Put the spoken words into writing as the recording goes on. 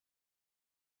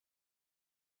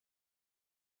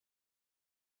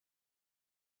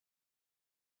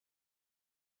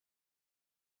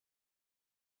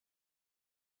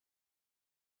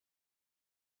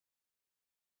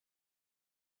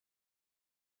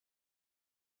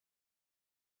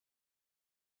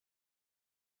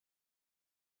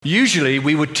Usually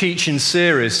we would teach in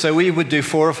series, so we would do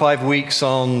 4 or 5 weeks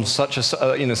on such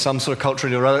a, some sort of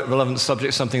culturally relevant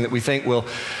subject, something that we think will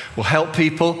help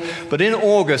people. But in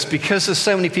August, because there's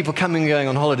so many people coming and going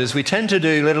on holidays, we tend to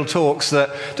do little talks that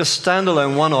just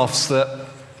standalone one-offs that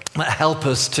help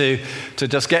us to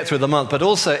just get through the month. But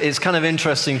also it's kind of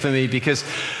interesting for me because,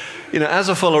 as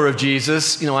a follower of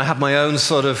Jesus, I have my own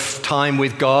sort of time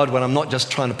with God when I'm not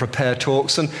just trying to prepare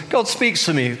talks, and God speaks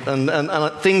to me, and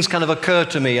things kind of occur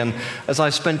to me, and as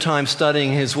I spend time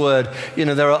studying His Word,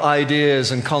 there are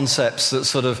ideas and concepts that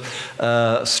sort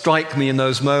of strike me in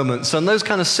those moments, and those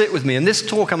kind of sit with me. And this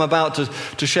talk I'm about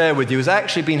to share with you has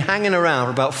actually been hanging around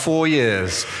for about 4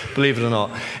 years, believe it or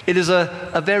not. It is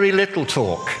a very little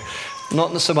talk.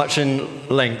 Not so much in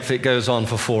length, it goes on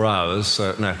for 4 hours,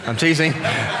 so no, I'm teasing.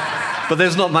 But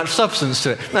there's not much substance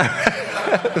to it. No,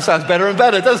 it sounds better and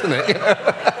better, doesn't it?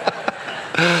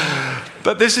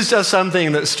 But this is just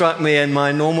something that struck me in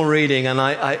my normal reading, and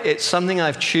it's something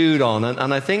I've chewed on,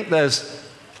 and I think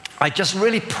I just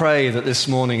really pray that this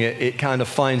morning it kind of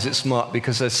finds its mark,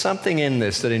 because there's something in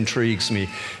this that intrigues me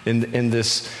in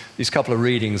these couple of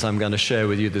readings I'm going to share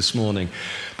with you this morning.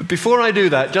 But before I do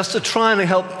that, just to try and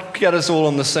help get us all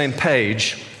on the same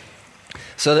page,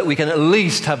 so that we can at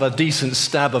least have a decent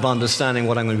stab of understanding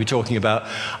what I'm going to be talking about,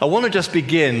 I want to just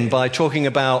begin by talking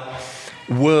about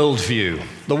worldview,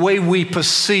 the way we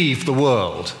perceive the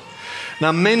world.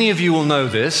 Now, many of you will know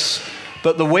this,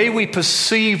 but the way we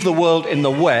perceive the world in the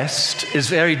West is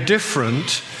very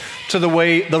different to the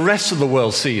way the rest of the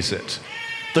world sees it.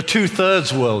 The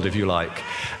two-thirds world, if you like.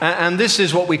 And this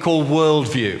is what we call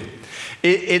worldview.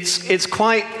 It's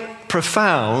quite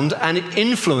profound, and it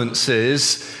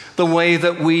influences the way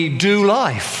that we do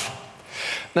life.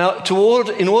 Now,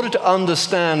 in order to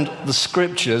understand the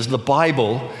Scriptures, the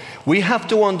Bible, we have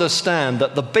to understand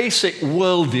that the basic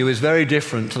worldview is very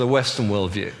different to the Western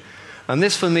worldview. And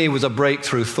this, for me, was a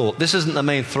breakthrough thought. This isn't the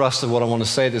main thrust of what I want to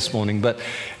say this morning, but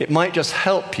it might just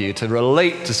help you to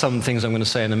relate to some things I'm going to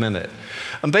say in a minute.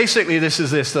 And basically, this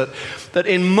is this, that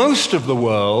in most of the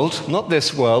world, not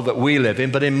this world that we live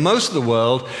in, but in most of the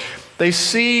world, they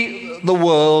see the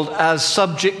world as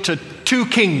subject to two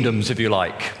kingdoms, if you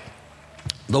like.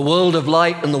 The world of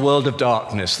light and the world of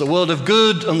darkness. The world of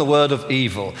good and the world of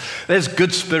evil. There's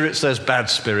good spirits, there's bad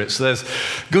spirits. There's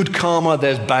good karma,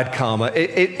 there's bad karma.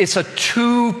 It's a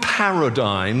two-pillar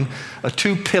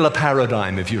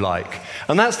paradigm, if you like.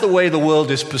 And that's the way the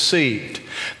world is perceived.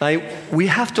 Now, we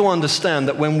have to understand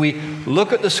that when we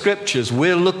look at the Scriptures,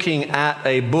 we're looking at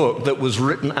a book that was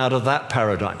written out of that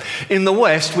paradigm. In the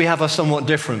West, we have a somewhat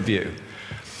different view.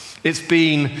 It's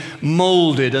been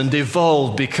molded and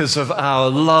evolved because of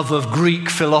our love of Greek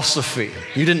philosophy.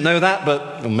 You didn't know that,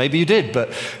 but maybe you did,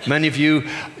 but many of you,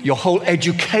 your whole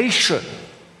education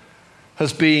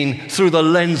has been through the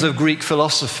lens of Greek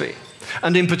philosophy.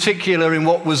 And in particular in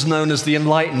what was known as the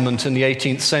Enlightenment in the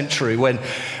 18th century, when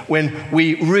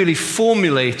we really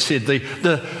formulated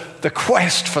the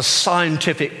quest for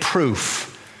scientific proof,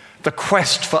 the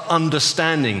quest for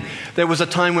understanding. There was a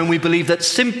time when we believed that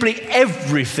simply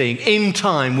everything in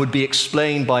time would be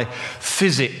explained by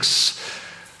physics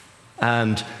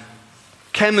and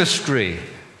chemistry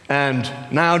and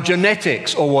now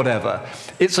genetics or whatever.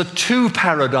 It's a two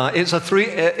paradigm, it's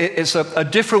a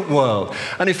different world.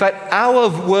 And in fact,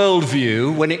 our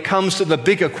worldview, when it comes to the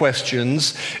bigger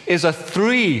questions, is a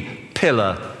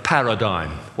 3-pillar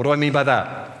paradigm. What do I mean by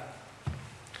that?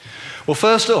 Well,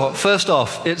 first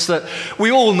off, it's that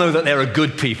we all know that there are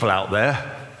good people out there.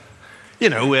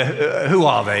 Who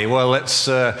are they? Well, let's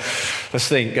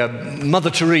think. Mother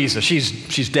Teresa,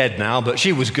 she's dead now, but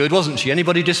she was good, wasn't she?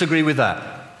 Anybody disagree with that?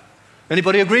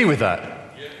 Anybody agree with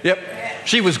that? Yep.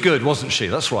 She was good, wasn't she?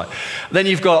 That's right. Then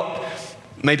you've got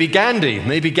maybe Gandhi.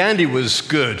 Maybe Gandhi was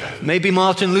good. Maybe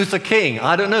Martin Luther King.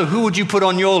 I don't know. Who would you put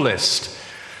on your list?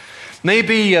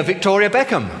 Maybe Victoria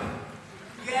Beckham.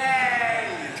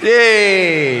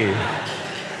 Yay!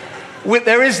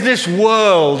 There is this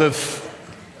world of,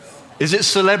 is it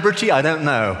celebrity? I don't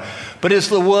know. But it's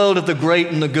the world of the great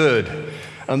and the good.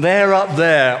 And they're up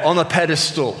there on a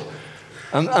pedestal.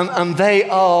 And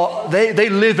they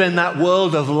live in that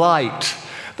world of light.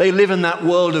 They live in that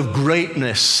world of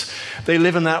greatness. They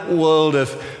live in that world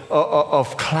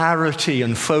of clarity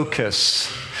and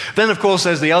focus. Then, of course,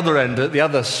 there's the other end, the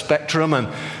other spectrum. And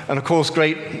of course,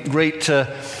 great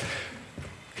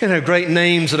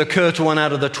names that occur to one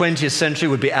out of the 20th century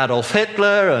would be Adolf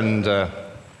Hitler and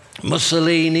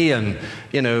Mussolini and,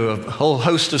 a whole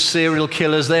host of serial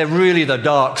killers. They're really the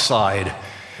dark side.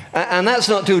 And that's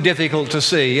not too difficult to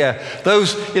see. Yeah,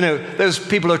 those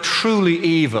people are truly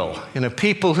evil.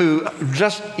 People who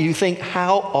just, you think,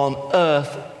 how on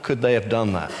earth could they have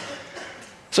done that?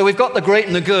 So we've got the great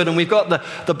and the good, and we've got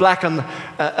the black and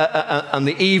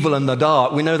the evil and the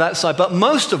dark. We know that side. But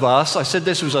most of us, I said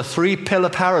this was a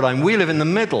three-pillar paradigm. We live in the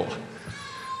middle.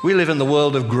 We live in the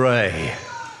world of gray.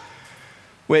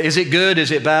 Where is it good?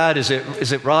 Is it bad? Is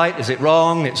it right? Is it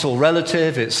wrong? It's all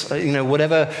relative. It's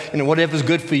whatever's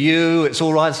good for you. It's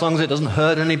all right as long as it doesn't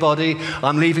hurt anybody.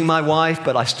 I'm leaving my wife,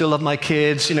 but I still love my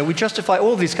kids. We justify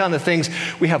all these kind of things.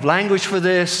 We have language for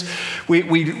this. We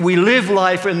live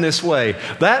life in this way.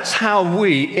 That's how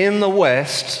we in the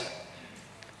West.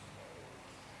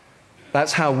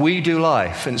 That's how we do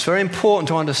life. And it's very important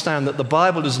to understand that the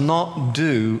Bible does not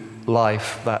do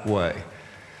life that way.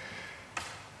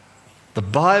 The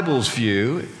Bible's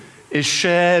view is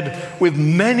shared with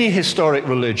many historic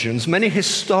religions, many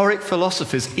historic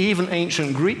philosophies, even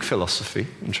ancient Greek philosophy,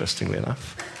 interestingly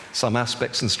enough, some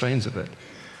aspects and strains of it.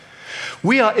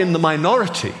 We are in the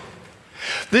minority.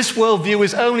 This worldview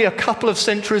is only a couple of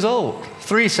centuries old,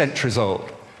 3 centuries old.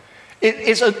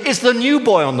 It's the new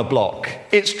boy on the block.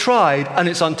 It's tried and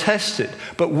it's untested,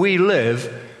 but we live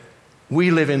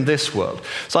in this world.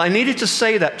 So I needed to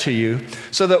say that to you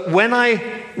so that when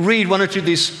I read one or two of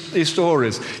these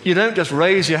stories, you don't just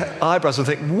raise your eyebrows and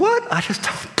think, what? I just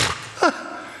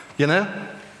don't,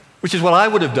 which is what I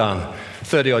would have done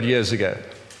 30 odd years ago.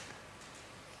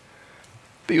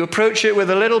 But you approach it with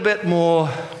a little bit more,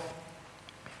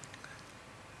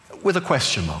 with a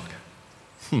question mark.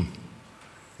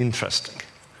 Interesting.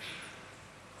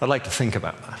 I'd like to think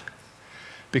about that.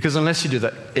 Because unless you do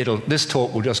that, this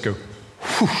talk will just go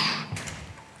whoosh.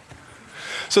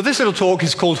 So this little talk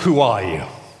is called Who Are You?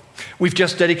 We've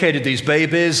just dedicated these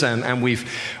babies and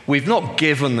we've not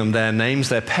given them their names.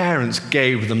 Their parents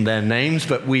gave them their names,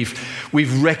 but we've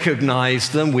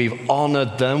recognized them, we've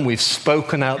honored them, we've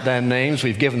spoken out their names,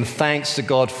 we've given thanks to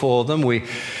God for them,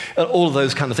 all of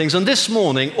those kind of things. And this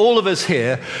morning, all of us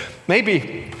here,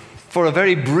 maybe for a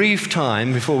very brief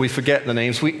time before we forget the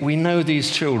names, we know these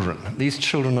children. These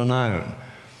children are known.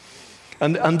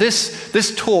 And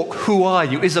this talk, Who Are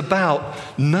You?, is about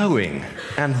knowing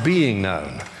and being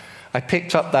known. I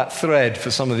picked up that thread,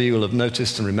 for some of you will have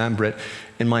noticed and remember it,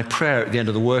 in my prayer at the end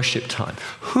of the worship time.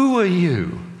 Who are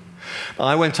you?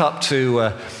 I went up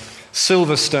to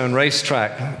Silverstone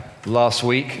Racetrack last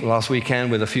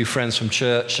weekend with a few friends from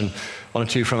church and one or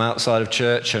two from outside of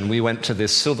church, and we went to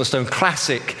this Silverstone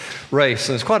Classic race,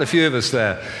 and there's quite a few of us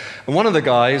there. And one of the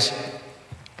guys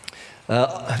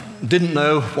didn't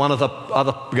know one of the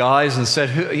other guys and said,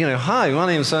 hi, my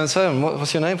name's so-and-so, and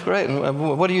what's your name? Great,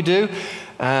 and what do you do?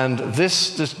 And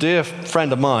this dear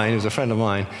friend of mine, who's a friend of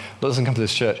mine, doesn't come to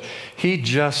this church, he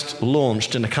just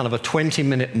launched in a kind of a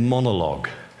 20-minute monologue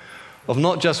of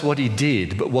not just what he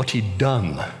did, but what he'd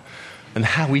done, and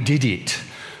how he did it,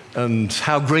 and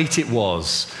how great it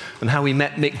was, and how he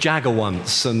met Mick Jagger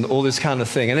once, and all this kind of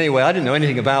thing. And anyway, I didn't know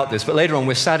anything about this, but later on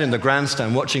we're sat in the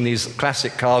grandstand watching these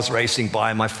classic cars racing by,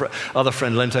 and my other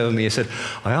friend leant over me and said,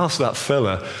 I asked that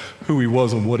fella who he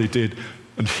was and what he did,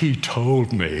 and he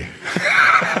told me.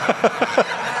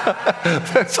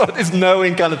 That's what is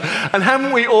knowing kind of. And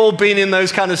haven't we all been in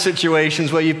those kind of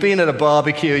situations where you've been at a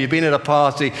barbecue, you've been at a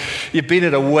party, you've been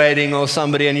at a wedding or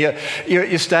somebody, and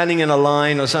you're standing in a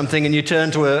line or something, and you turn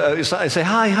to and say,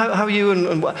 hi, how are you?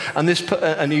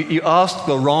 And you ask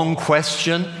the wrong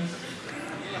question.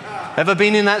 Ever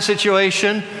been in that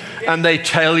situation? And they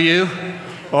tell you,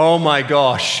 oh my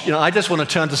gosh, I just want to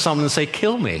turn to someone and say,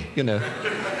 kill me,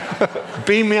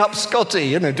 Beam me up,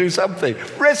 Scotty, do something.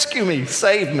 Rescue me,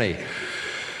 save me.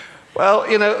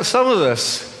 Well, some of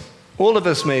us, all of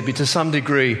us maybe to some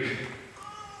degree,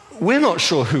 we're not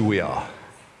sure who we are.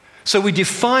 So we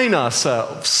define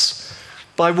ourselves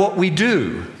by what we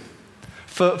do.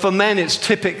 For men, it's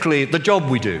typically the job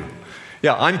we do.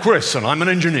 Yeah, I'm Chris and I'm an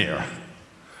engineer.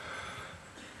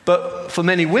 But for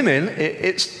many women,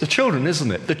 it's the children,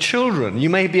 isn't it? The children. You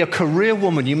may be a career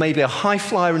woman, you may be a high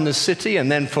flyer in the city,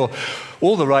 and then for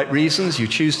all the right reasons, you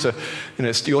choose to,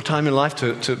 it's your time in life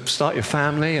to start your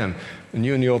family, and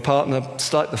you and your partner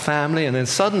start the family, and then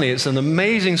suddenly it's an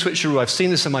amazing switcheroo. I've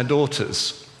seen this in my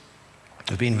daughters.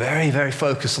 They've been very, very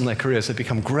focused on their careers. They've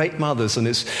become great mothers, and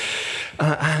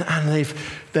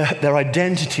their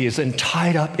identity is then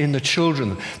tied up in the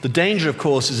children. The danger, of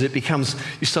course, is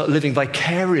you start living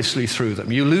vicariously through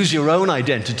them. You lose your own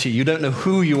identity. You don't know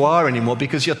who you are anymore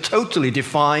because you're totally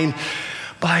defined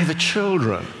by the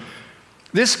children.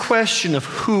 This question of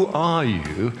who are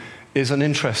you is an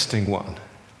interesting one.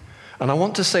 And I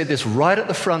want to say this right at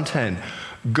the front end.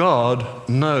 God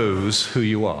knows who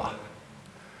you are.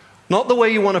 Not the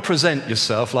way you want to present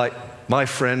yourself, like my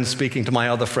friend speaking to my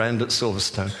other friend at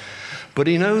Silverstone, but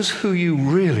he knows who you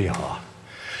really are.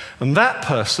 And that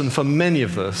person, for many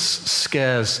of us,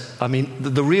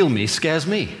 the real me scares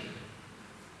me,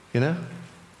 you know?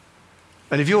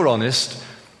 And if you're honest,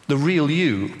 the real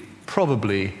you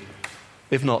probably,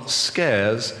 if not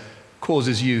scares,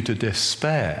 causes you to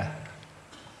despair.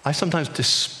 I sometimes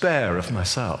despair of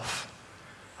myself.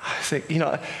 I think,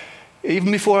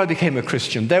 even before I became a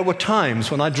Christian, there were times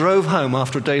when I drove home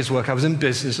after a day's work. I was in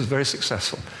business, was very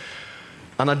successful.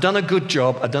 And I'd done a good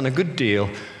job, I'd done a good deal,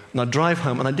 and I'd drive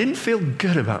home, and I didn't feel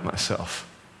good about myself.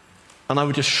 And I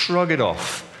would just shrug it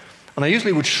off. And I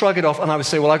usually would shrug it off, and I would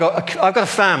say, well, I've got a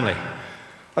family.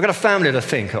 I've got a family to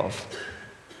think of.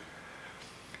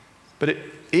 But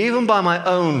even by my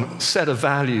own set of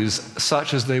values,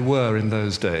 such as they were in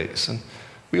those days, and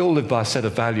we all live by a set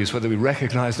of values, whether we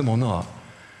recognize them or not,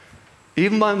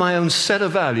 even by my own set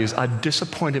of values, I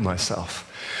disappointed myself.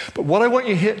 But what I want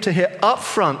you to hear up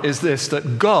front is this,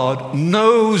 that God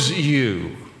knows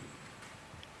you.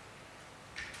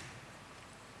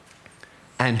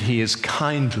 And he is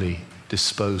kindly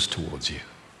disposed towards you.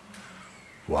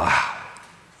 Wow.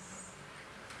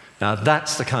 Now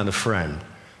that's the kind of friend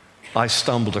I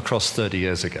stumbled across 30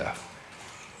 years ago.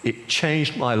 It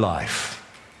changed my life.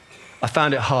 I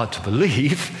found it hard to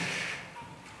believe,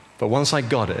 but once I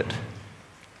got it,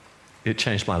 it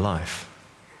changed my life.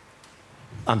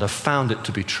 And I found it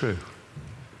to be true.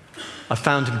 I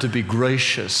found him to be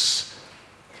gracious,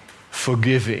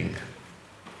 forgiving,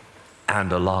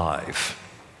 and alive.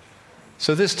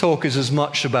 So this talk is as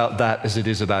much about that as it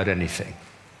is about anything.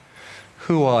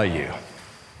 Who are you?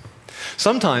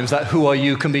 Sometimes that who are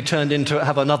you can be turned into,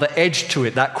 have another edge to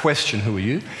it, that question, who are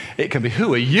you? It can be,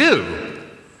 who are you?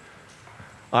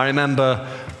 I remember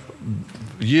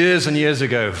years and years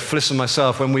ago, Fliss and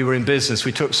myself, when we were in business,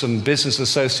 we took some business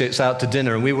associates out to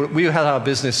dinner, and we had our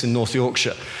business in North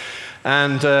Yorkshire.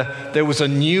 And there was a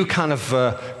new kind of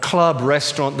club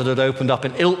restaurant that had opened up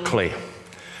in Ilkley.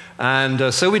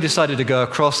 And so we decided to go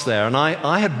across there. And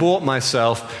I had bought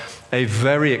myself a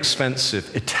very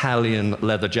expensive Italian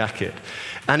leather jacket.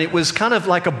 And it was kind of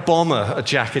like a bomber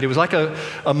jacket. It was like a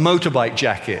motorbike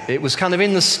jacket. It was kind of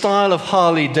in the style of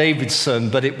Harley Davidson,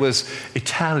 but it was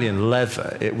Italian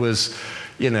leather. It was,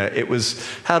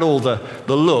 had all the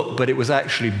look, but it was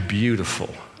actually beautiful,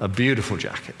 a beautiful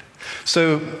jacket.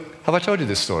 So, have I told you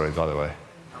this story, by the way?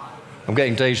 I'm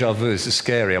getting deja vu. This is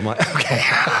scary. I'm like, okay.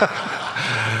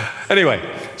 Anyway,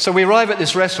 so we arrive at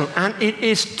this restaurant, and it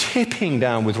is tipping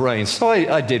down with rain. So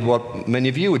I did what many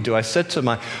of you would do. I said to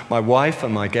my wife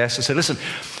and my guests, I said, listen,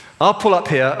 I'll pull up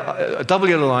here, double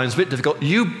yellow line's a bit difficult.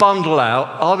 You bundle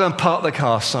out, I'll go and park the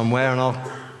car somewhere, and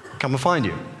I'll come and find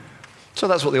you. So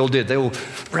that's what they all did. They all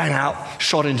ran out,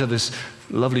 shot into this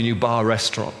lovely new bar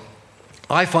restaurant.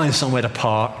 I find somewhere to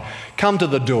park, come to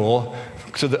the door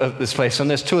to this place, and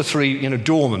there's 2 or 3,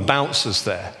 doormen, bouncers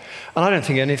there. And I don't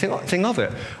think anything of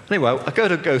it. Anyway, I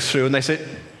go through, and they say,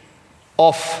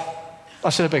 off. I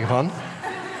said, I beg your pardon?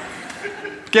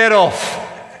 Get off.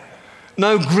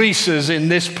 No greasers in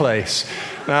this place.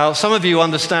 Now, some of you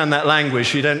understand that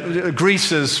language.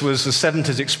 Greasers was the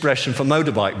 70s expression for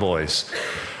motorbike boys.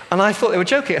 And I thought they were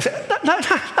joking. I said,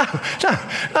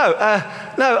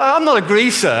 no, I'm not a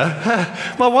greaser.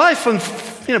 My wife and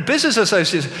business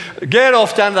associates, get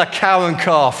off down to the Cow and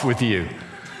Calf with you.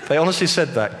 They honestly said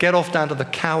that. Get off down to the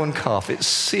Cow and Calf. It's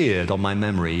seared on my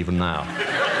memory even now.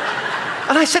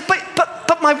 And I said, but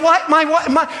my wife,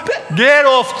 get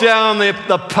off down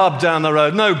the pub down the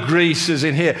road. No greasers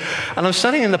in here. And I'm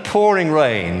standing in the pouring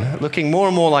rain, looking more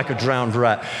and more like a drowned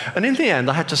rat. And in the end,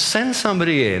 I had to send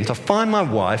somebody in to find my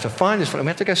wife, to find this friend. We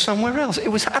had to go somewhere else. It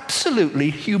was absolutely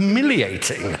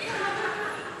humiliating.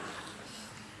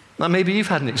 Now, maybe you've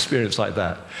had an experience like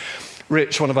that.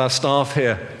 Rich, one of our staff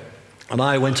here, and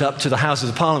I went up to the Houses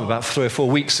of Parliament about 3 or 4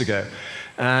 weeks ago,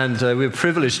 and we were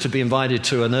privileged to be invited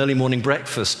to an early morning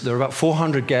breakfast. There were about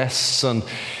 400 guests, and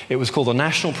it was called the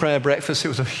National Prayer Breakfast. It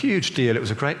was a huge deal. It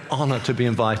was a great honor to be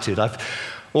invited.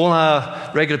 All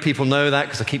our regular people know that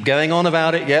because I keep going on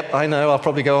about it. Yep, I know. I'll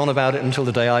probably go on about it until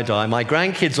the day I die. My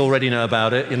grandkids already know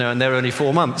about it, and they're only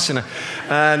 4 months,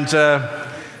 And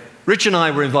Rich and I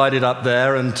were invited up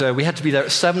there, and we had to be there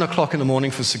at 7 o'clock in the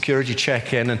morning for security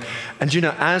check-in. And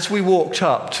as we walked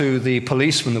up to the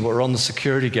policemen that were on the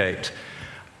security gate,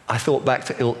 I thought back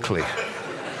to Ilkley.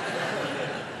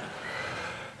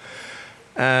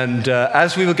 And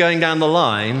as we were going down the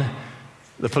line,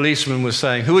 the policeman was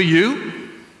saying, who are you?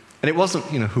 And it wasn't,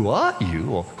 who are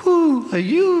you? Or who are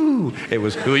you? It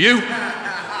was, who are you?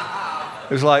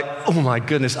 It was like, oh my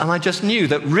goodness. And I just knew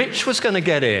that Rich was going to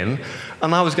get in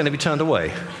and I was going to be turned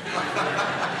away.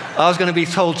 I was going to be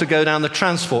told to go down the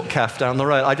transport cafe down the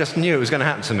road. I just knew it was going to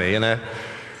happen to me,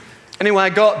 Anyway, I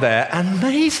got there, and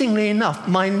amazingly enough,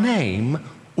 my name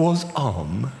was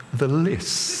on the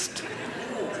list.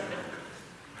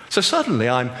 So suddenly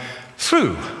I'm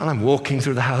through, and I'm walking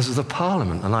through the Houses of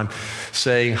Parliament, and I'm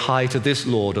saying hi to this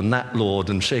Lord and that Lord,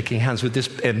 and shaking hands with this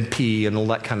MP and all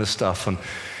that kind of stuff. And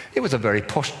it was a very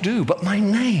posh do, but my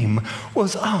name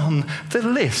was on the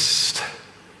list.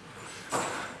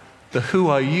 The "who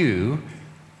are you?"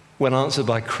 when answered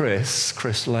by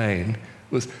Chris Lane,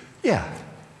 was, yeah,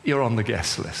 you're on the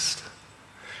guest list.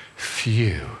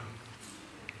 Phew.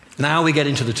 Now we get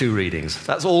into the two readings.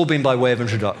 That's all been by way of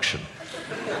introduction.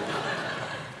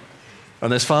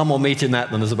 And there's far more meat in that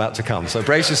than is about to come, so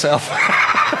brace yourself. I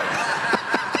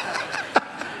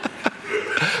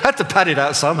had to pad it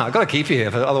out somehow. I've got to keep you here,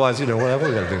 otherwise, whatever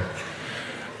we're going to do.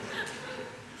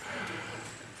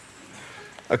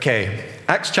 Okay,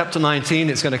 Acts chapter 19,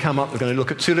 it's going to come up. We're going to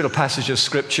look at two little passages of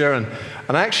Scripture. And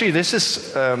actually, this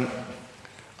is,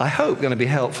 I hope, going to be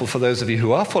helpful for those of you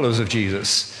who are followers of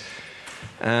Jesus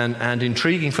and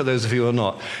intriguing for those of you who are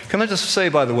not. Can I just say,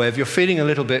 by the way, if you're feeling a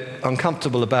little bit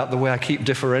uncomfortable about the way I keep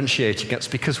differentiating, it's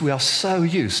because we are so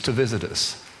used to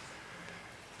visitors.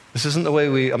 This isn't the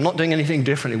way I'm not doing anything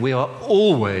differently. We are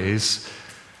always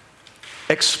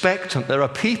expectant. There are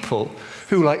people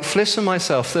who, like Fliss and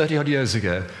myself 30-odd years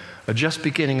ago, are just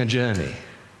beginning a journey.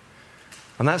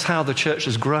 And that's how the church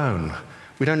has grown.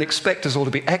 We don't expect us all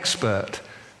to be expert.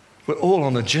 We're all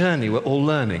on a journey. We're all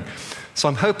learning. So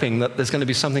I'm hoping that there's going to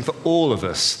be something for all of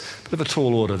us. A bit of a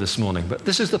tall order this morning, but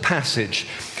this is the passage.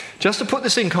 Just to put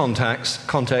this in context,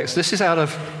 this is out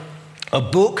of a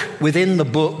book within the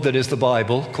book that is the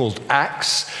Bible called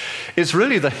Acts. It's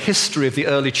really the history of the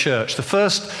early church, the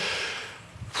first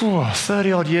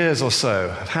 30-odd years or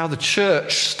so, of how the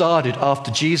church started after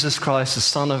Jesus Christ, the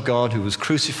Son of God, who was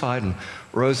crucified and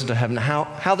rose into heaven,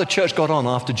 how the church got on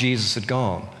after Jesus had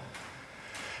gone.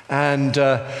 And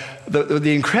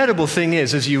the incredible thing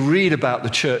is, as you read about the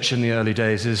church in the early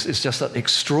days, is just that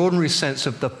extraordinary sense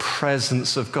of the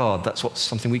presence of God. That's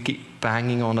something we keep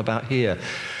banging on about here.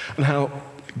 And how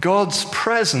God's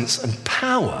presence and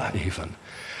power, even,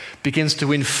 begins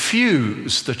to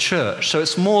infuse the church. So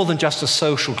it's more than just a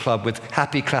social club with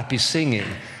happy, clappy singing.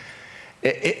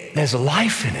 There's a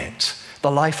life in it,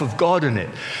 the life of God in it.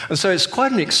 And so it's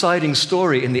quite an exciting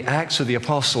story in the Acts of the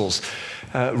Apostles,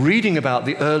 reading about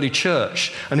the early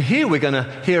church. And here we're going to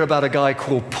hear about a guy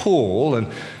called Paul,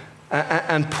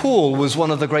 and Paul was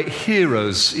one of the great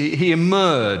heroes. He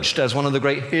emerged as one of the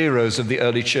great heroes of the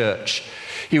early church.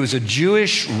 He was a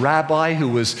Jewish rabbi who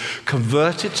was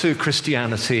converted to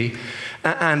Christianity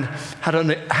and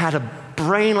had a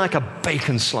brain like a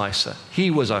bacon slicer.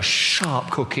 He was a sharp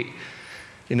cookie.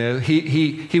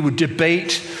 He would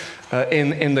debate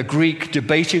in the Greek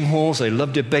debating halls. They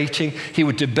loved debating. He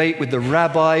would debate with the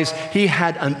rabbis. He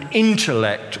had an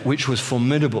intellect which was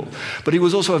formidable. But he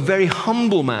was also a very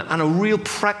humble man and a real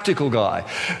practical guy.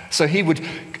 So he would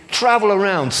travel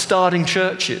around starting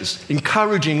churches,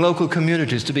 encouraging local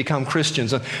communities to become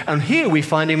Christians. And here we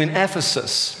find him in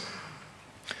Ephesus.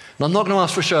 And I'm not going to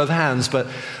ask for a show of hands, but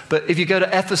if you go to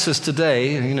Ephesus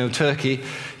today, Turkey,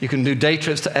 you can do day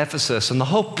trips to Ephesus, and the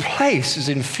whole place is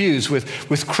infused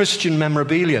with Christian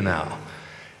memorabilia now.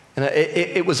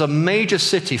 It was a major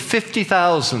city,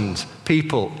 50,000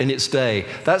 people in its day.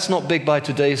 That's not big by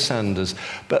today's standards,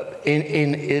 but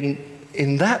in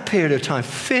that period of time,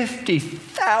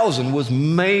 50,000 was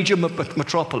major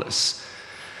metropolis.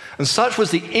 And such was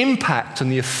the impact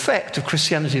and the effect of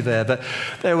Christianity there that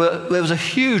there was a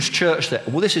huge church there.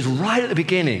 Well, this is right at the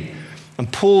beginning.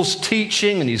 And Paul's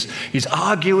teaching, and he's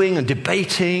arguing and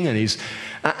debating,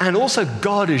 and also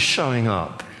God is showing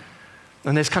up.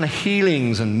 And there's kind of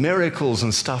healings and miracles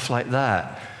and stuff like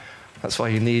that. That's why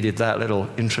you needed that little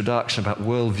introduction about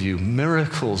worldview.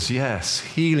 Miracles, yes.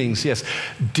 Healings, yes.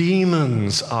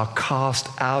 Demons are cast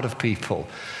out of people.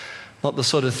 Not the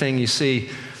sort of thing you see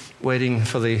waiting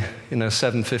for the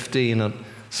 7:15 at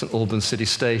St. Albans City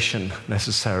Station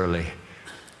necessarily.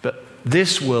 But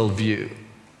this worldview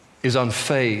is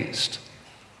unfazed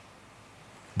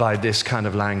by this kind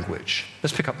of language.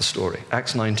 Let's pick up the story.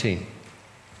 Acts 19.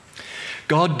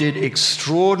 God did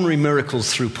extraordinary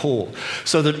miracles through Paul,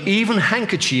 so that even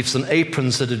handkerchiefs and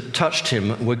aprons that had touched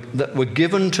him were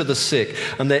given to the sick,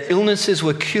 and their illnesses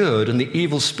were cured, and the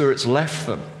evil spirits left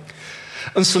them.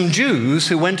 And some Jews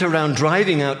who went around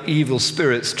driving out evil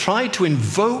spirits tried to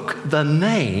invoke the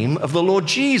name of the Lord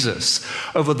Jesus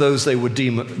over those that were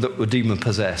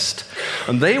demon-possessed.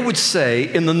 And they would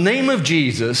say, in the name of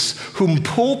Jesus, whom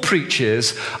Paul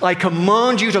preaches, I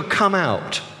command you to come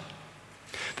out.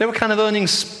 They were kind of earning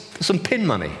some pin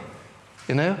money,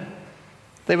 you know?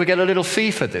 They would get a little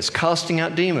fee for this, casting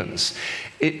out demons.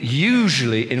 It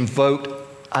usually invoked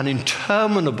an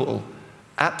interminable,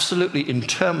 absolutely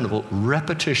interminable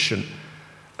repetition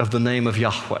of the name of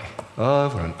Yahweh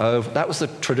over and over. That was the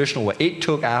traditional way. It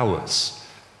took hours.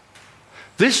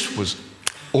 This was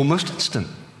almost instant.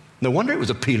 No wonder it was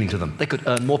appealing to them. They could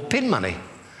earn more pin money.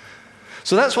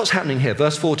 So that's what's happening here.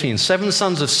 Verse 14, 7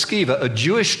 sons of Sceva, a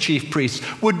Jewish chief priest,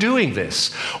 were doing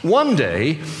this. One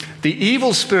day, the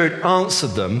evil spirit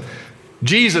answered them,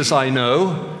 Jesus I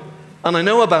know, and I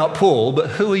know about Paul, but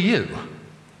who are you?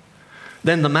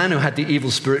 Then the man who had the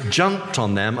evil spirit jumped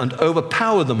on them and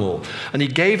overpowered them all. And he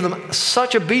gave them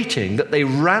such a beating that they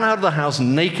ran out of the house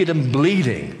naked and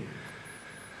bleeding.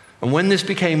 And when this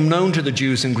became known to the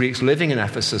Jews and Greeks living in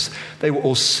Ephesus, they were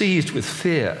all seized with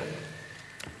fear.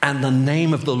 And the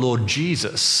name of the Lord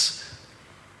Jesus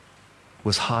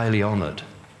was highly honored,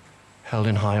 held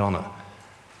in high honor.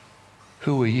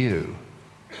 Who are you?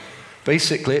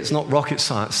 Basically, it's not rocket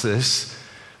science, this.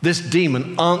 This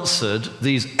demon answered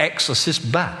these exorcists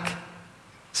back.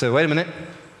 So, wait a minute.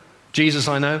 Jesus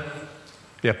I know?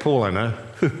 Yeah, Paul I know.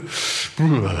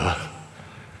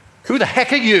 Who the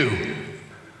heck are you?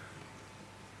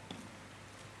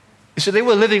 You see, they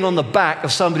were living on the back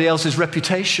of somebody else's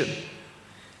reputation.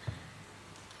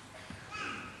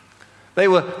 They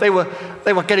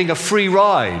were getting a free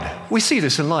ride. We see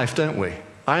this in life, don't we?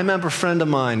 I remember a friend of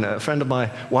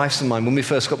my wife's and mine, when we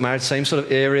first got married, same sort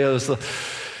of area as the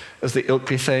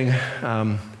Ilkley thing.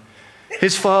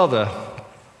 His father,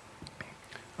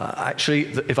 actually,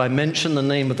 if I mention the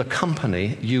name of the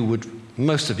company,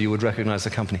 most of you would recognize the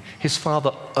company. His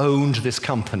father owned this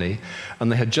company, and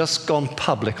they had just gone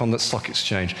public on the stock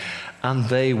exchange, and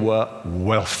they were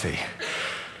wealthy.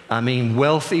 I mean,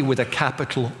 wealthy with a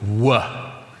capital W.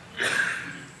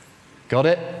 Got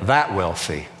it? That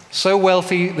wealthy. So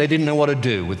wealthy, they didn't know what to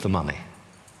do with the money.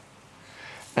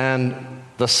 And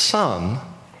the son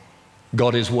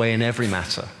got his way in every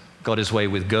matter. Got his way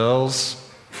with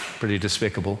girls, pretty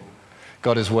despicable.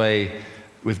 Got his way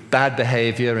with bad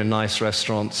behavior in nice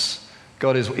restaurants.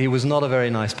 He was not a very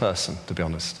nice person, to be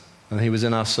honest. And he was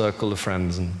in our circle of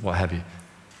friends and what have you.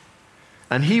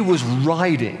 And he was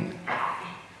riding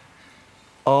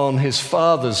on his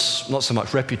father's, not so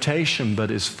much reputation, but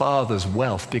his father's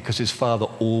wealth, because his father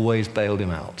always bailed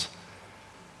him out.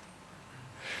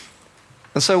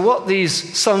 And so what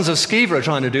these sons of Sceva are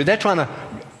trying to do, they're trying to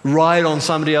ride on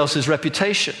somebody else's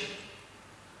reputation.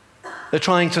 They're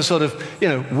trying to sort of,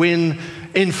 win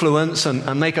influence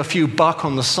and make a few buck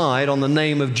on the side on the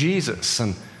name of Jesus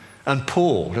and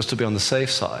Paul, just to be on the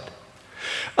safe side.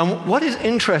 And what is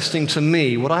interesting to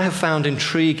me, what I have found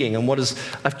intriguing, and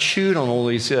I've chewed on all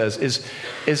these years, is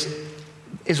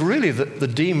really the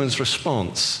demon's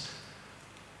response.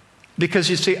 Because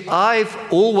you see, I've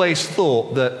always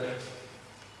thought that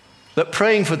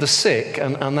praying for the sick,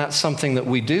 and that's something that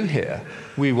we do here,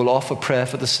 we will offer prayer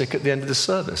for the sick at the end of the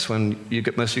service when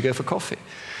most of you go for coffee.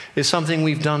 It's something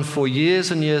we've done for years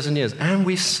and years and years, and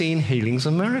we've seen healings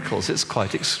and miracles. It's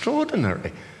quite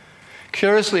extraordinary.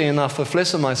 Curiously enough, for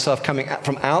Fliss and myself coming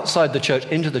from outside the church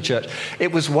into the church,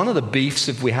 it was one of the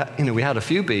beefs, we had a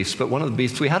few beefs, but one of the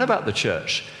beefs we had about the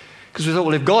church. Because we thought,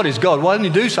 well, if God is God, why don't he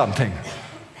do something?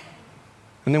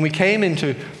 And then we came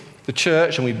into the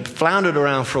church and we floundered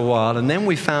around for a while, and then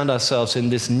we found ourselves in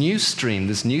this new stream,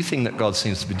 this new thing that God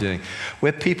seems to be doing,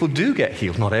 where people do get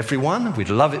healed. Not everyone. We'd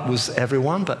love it was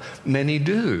everyone, but many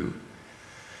do.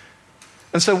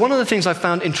 And so one of the things I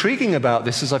found intriguing about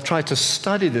this as I've tried to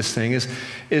study this thing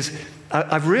is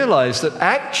I've realized that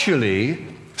actually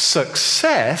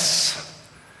success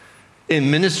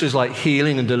in ministries like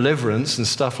healing and deliverance and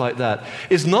stuff like that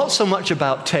is not so much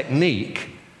about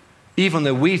technique, even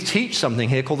though we teach something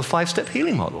here called the 5-step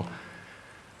healing model.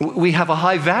 We have a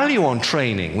high value on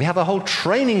training. We have a whole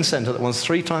training center that runs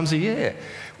 3 times a year.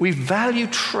 We value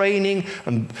training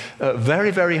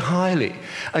very, very highly.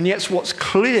 And yet what's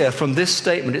clear from this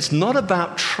statement, it's not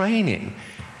about training.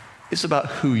 It's about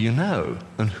who you know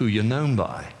and who you're known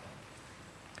by.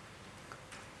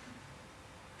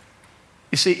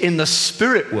 You see, in the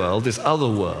spirit world, this other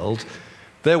world,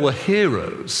 there were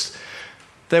heroes.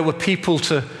 There were people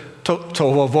to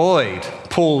avoid.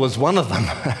 Paul was one of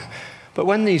them. But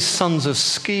when these sons of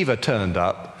Sceva turned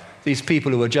up, these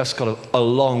people who had just got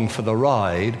along for the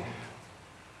ride,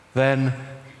 then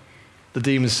The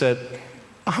demon said,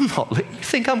 you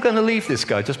think I'm going to leave this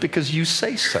guy just because you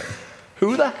say so?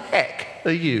 Who the heck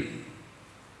are you?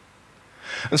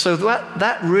 And so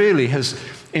that really has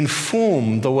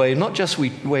informed the way, not just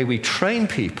way we train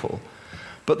people,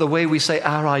 but the way we say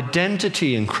our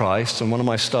identity in Christ. And one of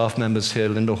my staff members here,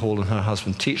 Linda Hall, and her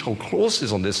husband teach whole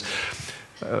courses on this,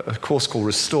 a course called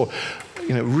Restore.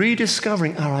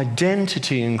 Rediscovering our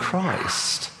identity in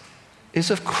Christ is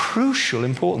of crucial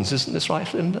importance. Isn't this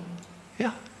right, Linda?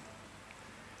 Yeah.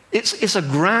 It's a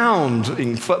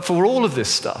grounding for all of this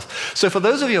stuff. So for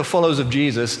those of you who are followers of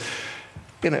Jesus,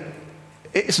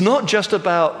 it's not just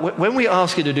about, when we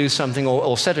ask you to do something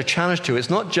or set a challenge to, it's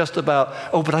not just about,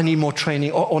 but I need more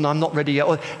training, or I'm not ready yet.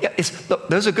 Look,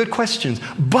 those are good questions.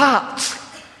 But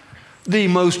the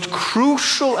most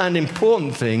crucial and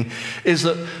important thing is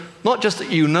that not just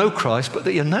that you know Christ, but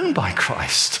that you're known by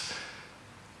Christ.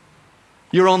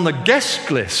 You're on the guest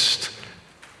list.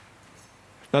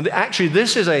 Now, actually,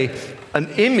 this is an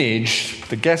image,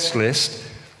 the guest list,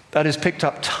 that is picked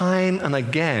up time and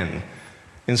again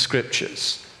in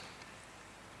scriptures.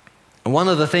 And one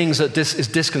of the things that is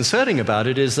disconcerting about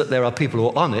it is that there are people who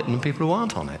are on it and people who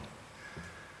aren't on it.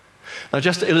 Now,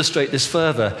 just to illustrate this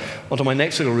further, onto my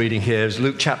next little reading here is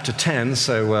Luke chapter 10.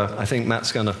 So I think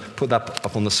Matt's going to put that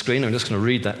up on the screen. I'm just going to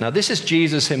read that. Now, this is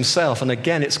Jesus himself. And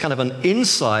again, it's kind of an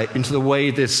insight into the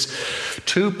way this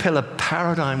two-pillar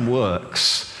paradigm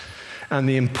works and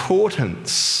the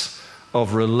importance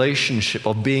of relationship,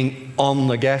 of being on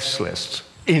the guest list,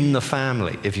 in the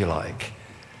family, if you like.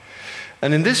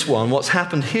 And in this one, what's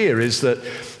happened here is that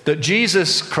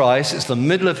Jesus Christ, it's the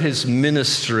middle of his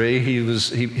ministry. He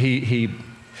was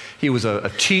a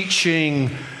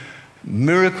teaching,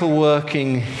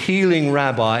 miracle-working, healing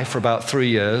rabbi for about 3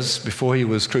 years before he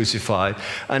was crucified.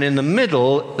 And in the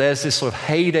middle, there's this sort of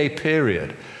heyday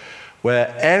period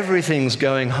where everything's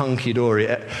going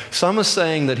hunky-dory. Some are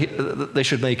saying that they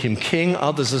should make him king.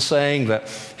 Others are saying that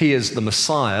he is the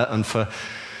Messiah. And for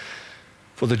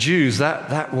the Jews,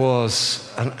 that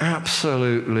was an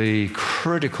absolutely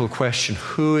critical question.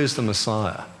 Who is the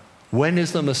Messiah? When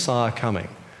is the Messiah coming?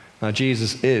 Now,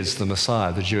 Jesus is the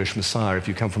Messiah, the Jewish Messiah, if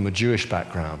you come from a Jewish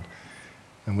background.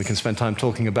 And we can spend time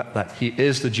talking about that. He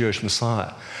is the Jewish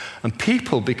Messiah. And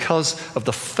people, because of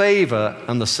the favor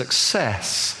and the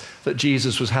success that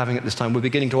Jesus was having at this time, we're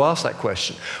beginning to ask that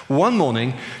question. One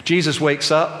morning, Jesus wakes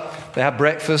up, they have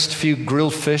breakfast, a few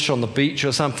grilled fish on the beach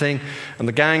or something, and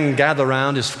the gang gather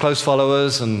around, his close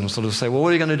followers, and sort of say, well, what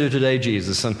are you going to do today,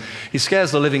 Jesus? And he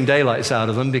scares the living daylights out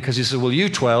of them because he says, well, you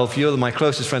 12, you're my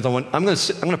closest friends. I'm going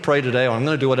to pray today, or I'm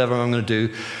going to do whatever I'm going to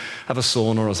do, have a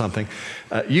sauna or something.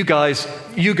 You guys,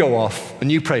 you go off,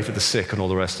 and you pray for the sick and all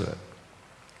the rest of it.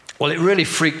 Well, it really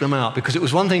freaked them out because it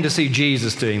was one thing to see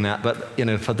Jesus doing that, but,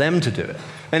 for them to do it.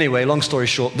 Anyway, long story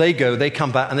short, they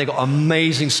come back, and they got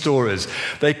amazing stories.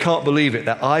 They can't believe it.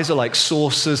 Their eyes are like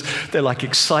saucers. They're like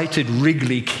excited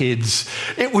Wrigley kids.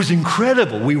 It was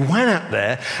incredible. We went out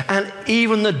there, and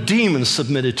even the demons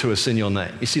submitted to us in your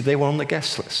name. You see, they were on the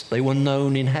guest list. They were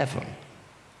known in heaven.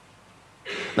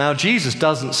 Now, Jesus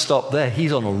doesn't stop there.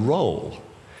 He's on a roll.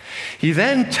 He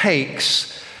then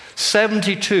takes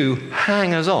 72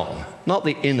 hangers-on, not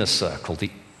the inner circle,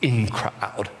 the in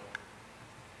crowd.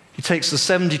 He takes the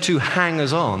 72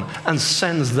 hangers-on and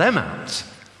sends them out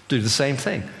to do the same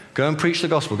thing. Go and preach the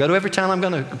gospel. Go to every town I'm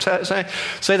going to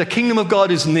say the kingdom of God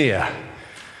is near.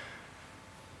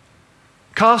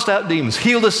 Cast out demons,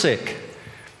 heal the sick.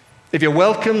 If you're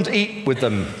welcomed, eat with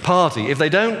them, party. If they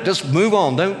don't, just move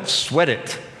on. Don't sweat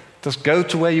it. Just go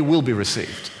to where you will be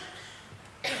received.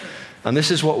 And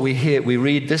this is what we hear. We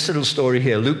read this little story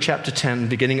here, Luke chapter 10,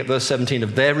 beginning at verse 17,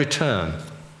 of their return.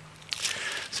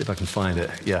 Let's see if I can find it.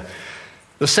 Yeah.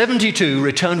 The 72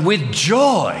 returned with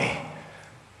joy.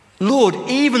 Lord,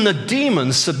 even the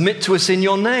demons submit to us in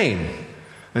your name.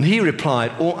 And he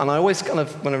replied, and I always kind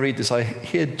of, when I read this, I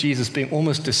hear Jesus being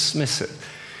almost dismissive.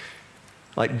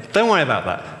 Like, don't worry about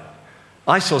that.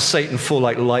 I saw Satan fall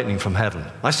like lightning from heaven.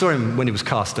 I saw him when he was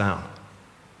cast down.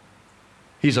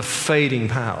 He's a fading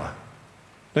power.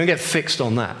 Don't get fixed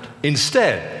on that.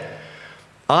 Instead,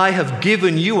 I have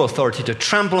given you authority to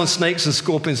trample on snakes and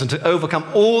scorpions and to overcome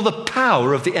all the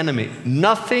power of the enemy.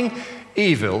 Nothing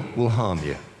evil will harm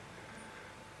you.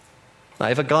 Now,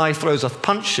 if a guy throws a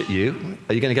punch at you,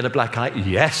 are you going to get a black eye?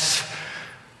 Yes.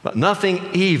 But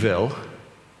nothing evil,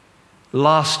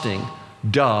 lasting,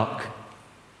 dark,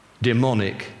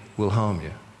 demonic will harm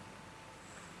you.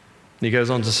 And he goes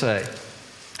on to say,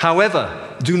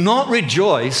 however, do not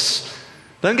rejoice.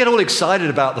 Don't get all excited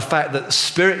about the fact that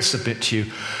spirits submit to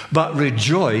you, but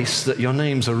rejoice that your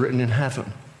names are written in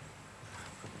heaven.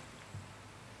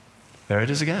 There it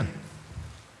is again.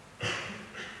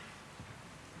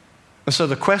 And so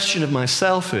the question of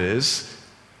myself is,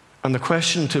 and the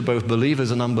question to both believers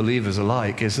and unbelievers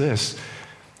alike is this: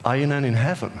 are you known in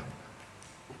heaven?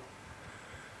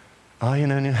 Are you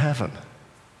known in heaven?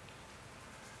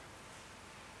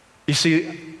 You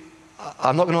see,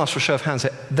 I'm not going to ask for a show of hands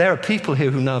here. There are people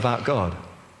here who know about God.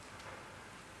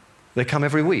 They come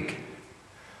every week.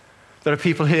 There are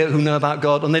people here who know about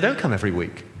God and they don't come every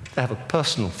week. They have a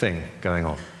personal thing going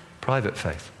on, private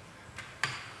faith.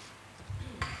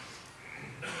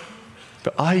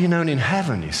 But are you known in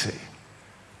heaven, you see?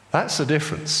 That's the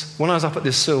difference. When I was up at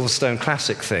this Silverstone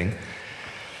Classic thing,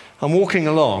 I'm walking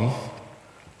along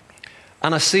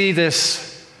and I see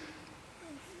this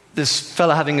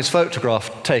fella having his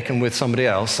photograph taken with somebody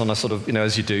else, and I sort of,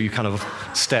 as you do, you kind of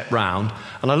step round,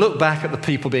 and I look back at the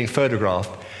people being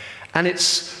photographed, and it's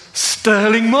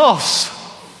Sterling Moss.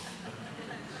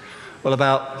 Well,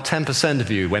 about 10%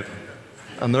 of you went,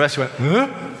 and the rest went, huh?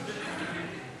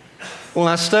 Well,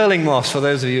 now Sterling Moss, for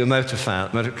those of you who are motor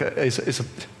fan,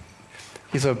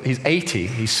 he's 80,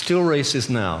 he still races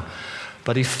now,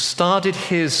 but he started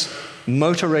his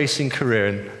motor racing career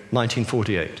in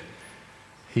 1948.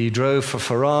 He drove for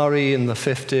Ferrari in the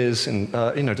 50s, and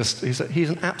he's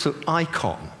an absolute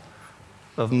icon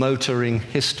of motoring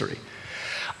history.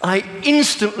 I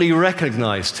instantly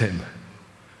recognized him.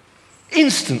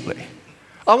 Instantly.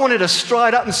 I wanted to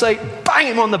stride up and say, bang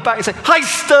him on the back and say, "Hi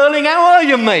Sterling, how are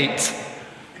you, mate?"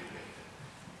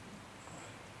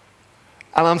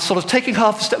 And I'm sort of taking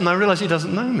half a step and I realize he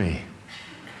doesn't know me.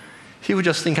 He would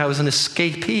just think I was an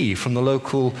escapee from the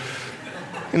local,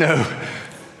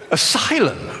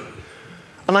 asylum.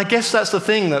 And I guess that's the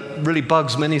thing that really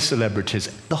bugs many celebrities.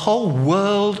 The whole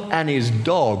world and his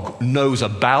dog knows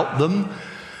about them,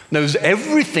 knows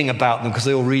everything about them because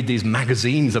they all read these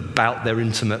magazines about their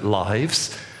intimate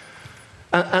lives.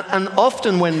 And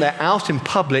often when they're out in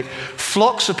public,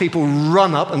 flocks of people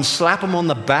run up and slap them on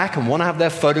the back and want to have their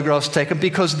photographs taken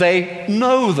because they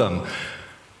know them.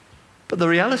 But the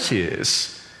reality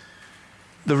is,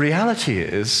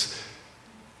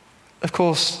 of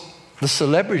course, the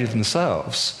celebrity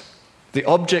themselves, the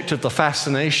object of the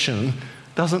fascination,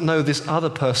 doesn't know this other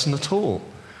person at all.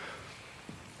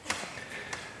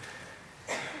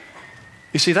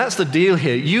 You see, that's the deal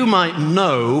here. You might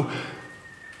know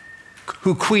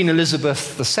who Queen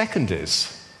Elizabeth II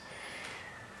is.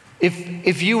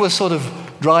 If you were sort of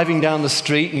driving down the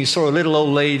street and you saw a little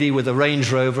old lady with a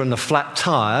Range Rover and a flat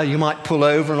tire, you might pull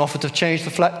over and offer to change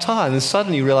the flat tire. And then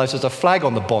suddenly you realize there's a flag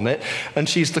on the bonnet and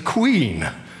she's the Queen.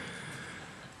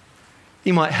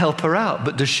 You might help her out,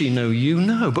 but does she know you?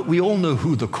 No. But we all know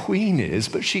who the Queen is,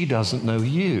 but she doesn't know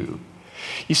you.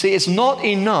 You see, it's not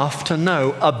enough to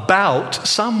know about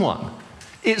someone.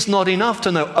 It's not enough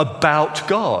to know about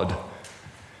God.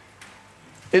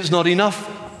 It's not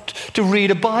enough to read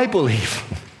a Bible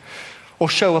even, or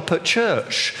show up at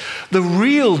church. The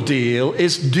real deal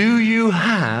is, do you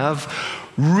have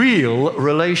real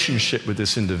relationship with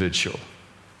this individual?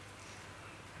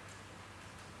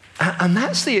 And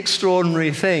that's the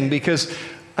extraordinary thing, because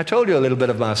I told you a little bit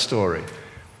of my story.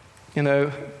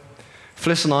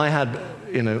 Fliss and I had,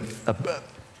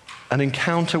 an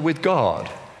encounter with God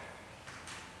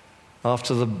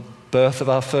after the birth of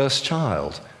our first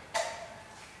child.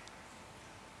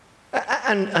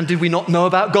 And did we not know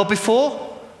about God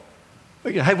before?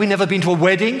 Had we never been to a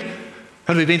wedding?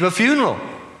 Had we been to a funeral?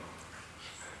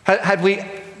 Had we,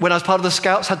 when I was part of the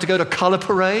Scouts, had to go to colour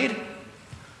parade?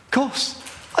 Of course.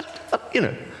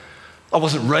 I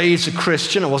wasn't raised a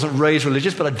Christian, I wasn't raised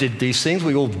religious, but I did these things.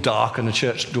 We all darken the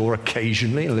church door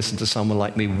occasionally and listen to someone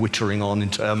like me wittering on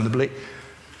interminably.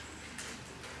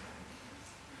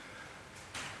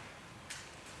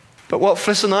 But what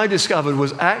Fliss and I discovered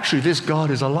was actually this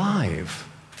God is alive.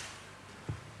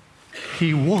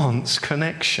 He wants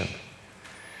connection.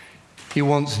 He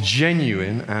wants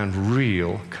genuine and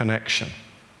real connection.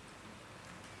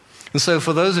 And so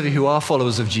for those of you who are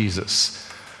followers of Jesus,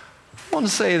 I want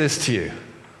to say this to you.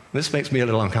 This makes me a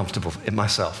little uncomfortable in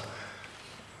myself.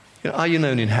 Are you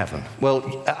known in heaven?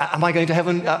 Well, am I going to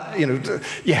heaven?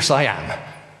 Yes, I am.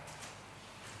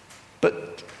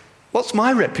 But what's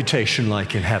my reputation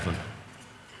like in heaven?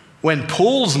 When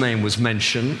Paul's name was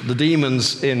mentioned, the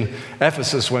demons in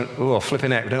Ephesus went, "Oh,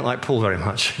 flipping heck, we don't like Paul very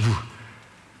much."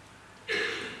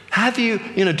 Have you,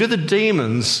 do the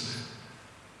demons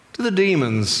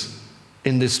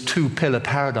in this two-pillar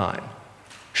paradigm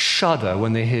shudder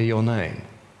when they hear your name?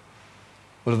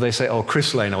 Or do they say, "Oh,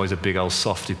 Chris Lane, always a big old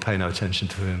softy, pay no attention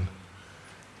to him"?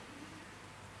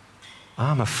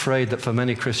 I'm afraid that for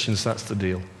many Christians, that's the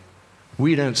deal.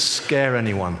 We don't scare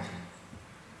anyone.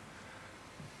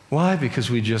 Why? Because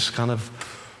we just kind of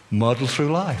muddle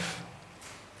through life.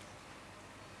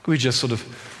 We just sort of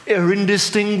are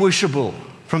indistinguishable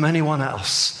from anyone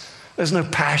else. There's no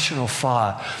passion or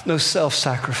fire, no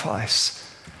self-sacrifice.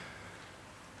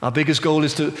 Our biggest goal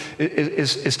is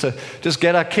to just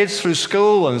get our kids through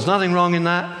school, and there's nothing wrong in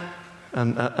that,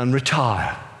 and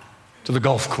retire to the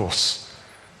golf course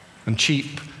and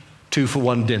cheap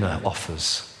 2-for-1 dinner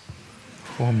offers.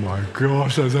 Oh my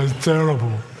gosh, that's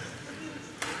terrible.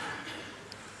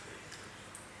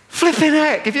 Flipping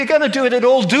heck, if you're going to do it at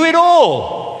all, do it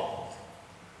all.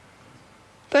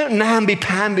 Don't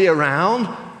namby-pamby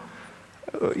around.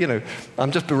 You know,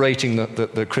 I'm just berating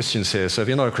the Christians here, so if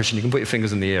you're not a Christian, you can put your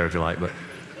fingers in the air if you like, but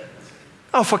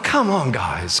come on,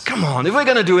 guys, come on. If we're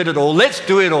going to do it at all, let's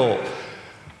do it all.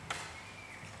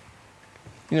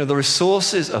 You know, the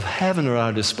resources of heaven are at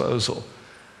our disposal.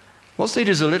 What's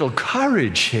needed is a little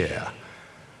courage here.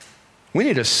 We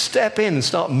need to step in and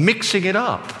start mixing it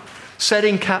up,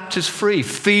 setting captives free,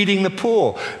 feeding the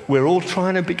poor. We're all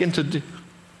trying to begin to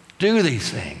do these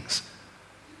things.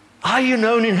 Are you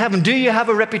known in heaven? Do you have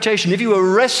a reputation? If you were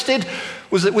arrested,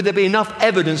 would there be enough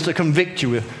evidence to convict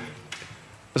you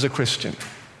as a Christian?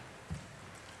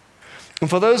 And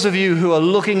for those of you who are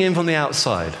looking in from the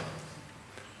outside,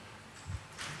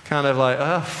 kind of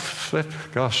like, flip,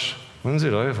 gosh, when's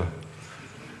it over?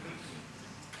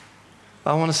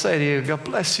 I want to say to you, God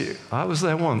bless you. I was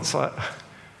there once.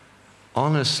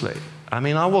 Honestly,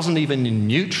 I wasn't even in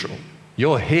neutral.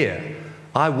 You're here.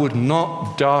 I would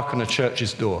not darken a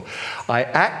church's door. I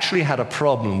actually had a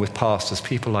problem with pastors,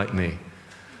 people like me.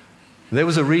 There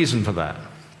was a reason for that.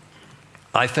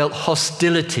 I felt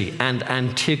hostility and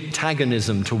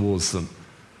antagonism towards them.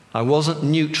 I wasn't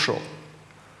neutral.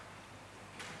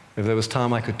 If there was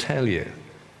time, I could tell you.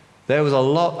 There was a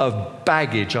lot of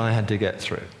baggage I had to get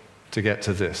through to get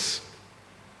to this.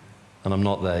 And I'm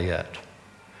not there yet.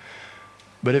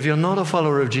 But if you're not a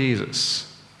follower of Jesus,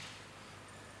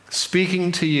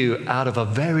 speaking to you out of a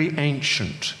very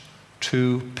ancient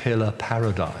 2-pillar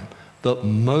paradigm that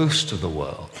most of the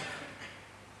world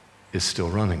is still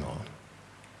running on,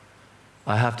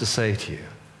 I have to say to you,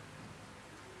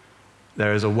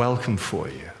 there is a welcome for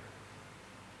you.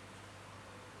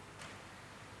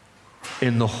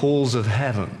 In the halls of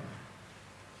heaven,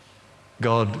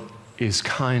 God is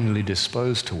kindly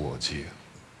disposed towards you.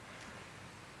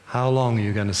 How long are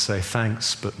you going to say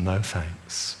thanks but no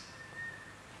thanks?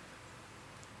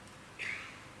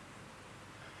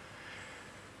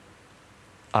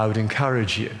 I would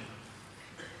encourage you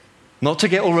not to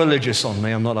get all religious on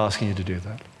me. I'm not asking you to do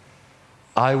that.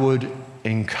 I would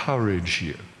encourage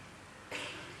you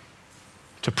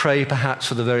to pray perhaps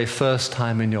for the very first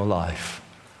time in your life.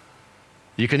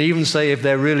 You can even say if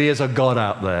there really is a God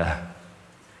out there.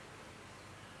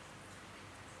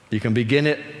 You can begin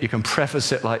it, you can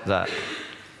preface it like that.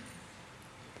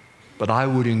 But I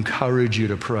would encourage you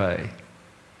to pray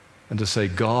and to say,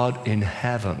 God in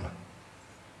heaven,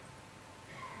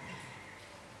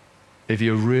 if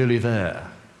you're really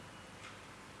there,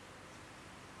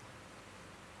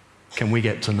 can we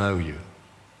get to know you?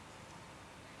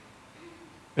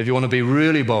 If you want to be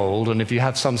really bold, and if you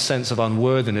have some sense of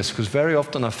unworthiness, because very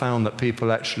often I found that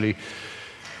people actually,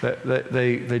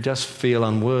 they just feel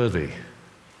unworthy.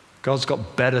 God's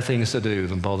got better things to do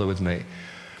than bother with me.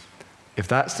 If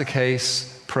that's the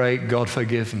case, pray, God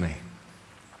forgive me.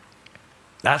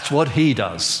 That's what He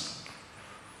does.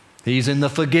 He's in the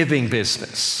forgiving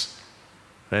business.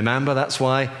 Remember, that's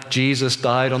why Jesus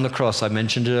died on the cross. I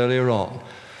mentioned it earlier on.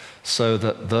 So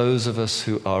that those of us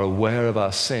who are aware of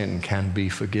our sin can be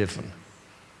forgiven.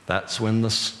 That's when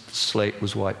the slate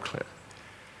was wiped clear.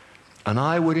 And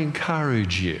I would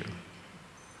encourage you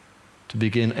to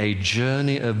begin a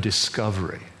journey of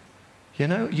discovery. You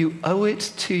know, you owe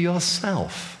it to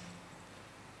yourself